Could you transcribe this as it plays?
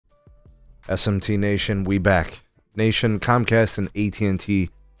SMT Nation, we back. Nation, Comcast and AT&T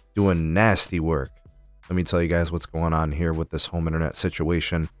doing nasty work. Let me tell you guys what's going on here with this home internet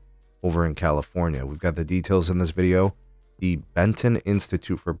situation over in California. We've got the details in this video. The Benton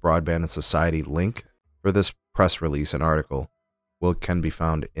Institute for Broadband and Society link for this press release and article can be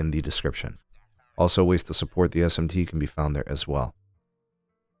found in the description. Also, ways to support the SMT can be found there as well.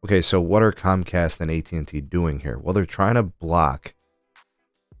 Okay, so what are Comcast and AT&T doing here? Well, they're trying to block,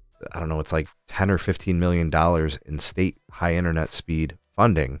 I don't know, it's like $10 or $15 million in state high internet speed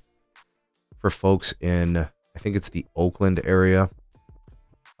funding for folks in, I think it's the Oakland area.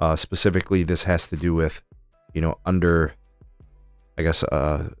 Specifically, this has to do with,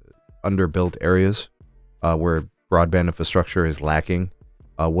 underbuilt areas where broadband infrastructure is lacking.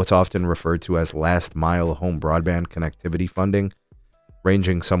 What's often referred to as last mile home broadband connectivity funding,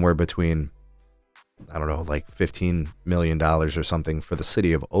 ranging somewhere between, I don't know, like $15 million or something for the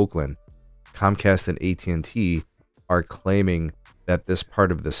city of Oakland. Comcast and AT&T are claiming that this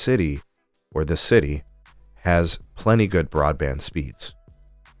part of the city, or the city, has plenty good broadband speeds.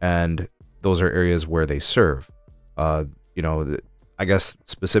 And those are areas where they serve. I guess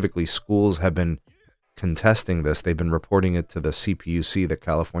specifically schools have been contesting this. They've been reporting it to the CPUC, the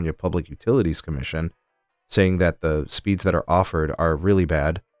California Public Utilities Commission, saying that the speeds that are offered are really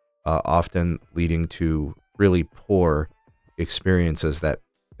bad, often leading to really poor experiences that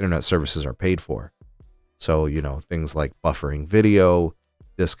internet services are paid for. So, things like buffering video,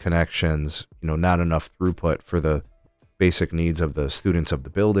 disconnections, not enough throughput for the basic needs of the students of the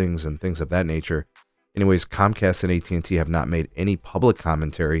buildings and things of that nature. Anyways, Comcast and AT&T have not made any public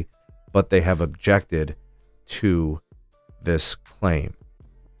commentary, but they have objected to this claim.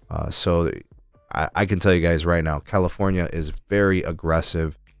 So I can tell you guys right now, California is very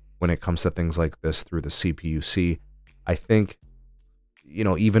aggressive when it comes to things like this through the CPUC. I think,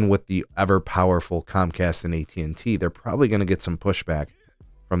 even with the ever-powerful Comcast and AT&T, they're probably going to get some pushback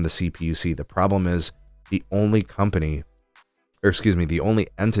from the CPUC. The problem is the only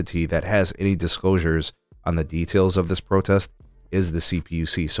entity that has any disclosures on the details of this protest is the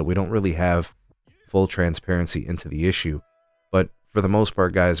CPUC. So we don't really have full transparency into the issue. But for the most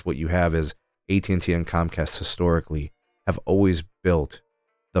part, guys, what you have is AT&T and Comcast historically have always built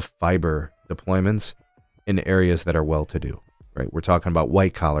the fiber deployments in areas that are well-to-do, right? We're talking about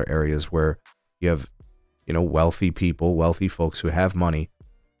white-collar areas where you have, wealthy people, wealthy folks who have money,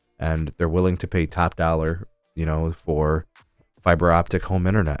 and they're willing to pay top dollar, for fiber optic home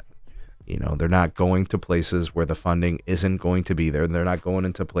internet. They're not going to places where the funding isn't going to be there. They're not going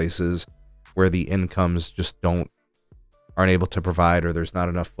into places where the incomes just aren't able to provide, or there's not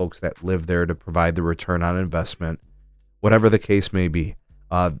enough folks that live there to provide the return on investment, whatever the case may be.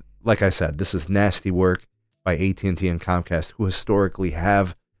 Like I said, this is nasty work by AT&T and Comcast, who historically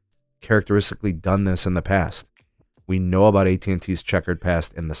have characteristically done this in the past. We know about AT&T's checkered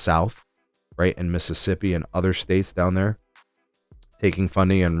past in the South, right, in Mississippi and other states down there, taking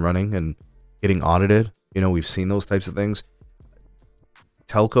funding and running and getting audited. We've seen those types of things.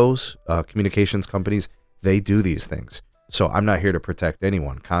 Telcos, communications companies, they do these things. So I'm not here to protect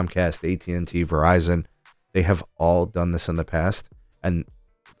anyone. Comcast, AT&T, Verizon, they have all done this in the past. And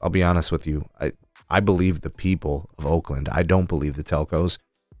I'll be honest with you, I believe the people of Oakland. I don't believe the telcos.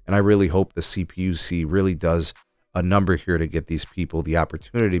 And I really hope the CPUC really does a number here to get these people the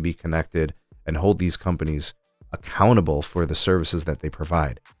opportunity to be connected and hold these companies accountable for the services that they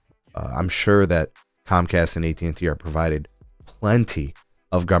provide. I'm sure that Comcast and AT&T are provided plenty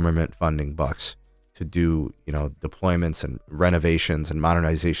of government funding bucks to do, deployments and renovations and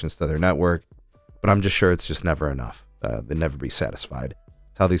modernizations to their network. But I'm just sure it's just never enough. They'll never be satisfied.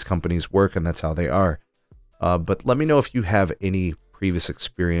 That's how these companies work, and that's how they are. But let me know if you have any previous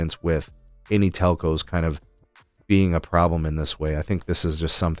experience with any telcos kind of being a problem in this way. I think this is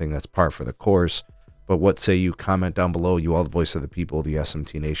just something that's par for the course. But what say you? Comment down below. You are the voice of the people, the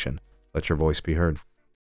SMT Nation. Let your voice be heard.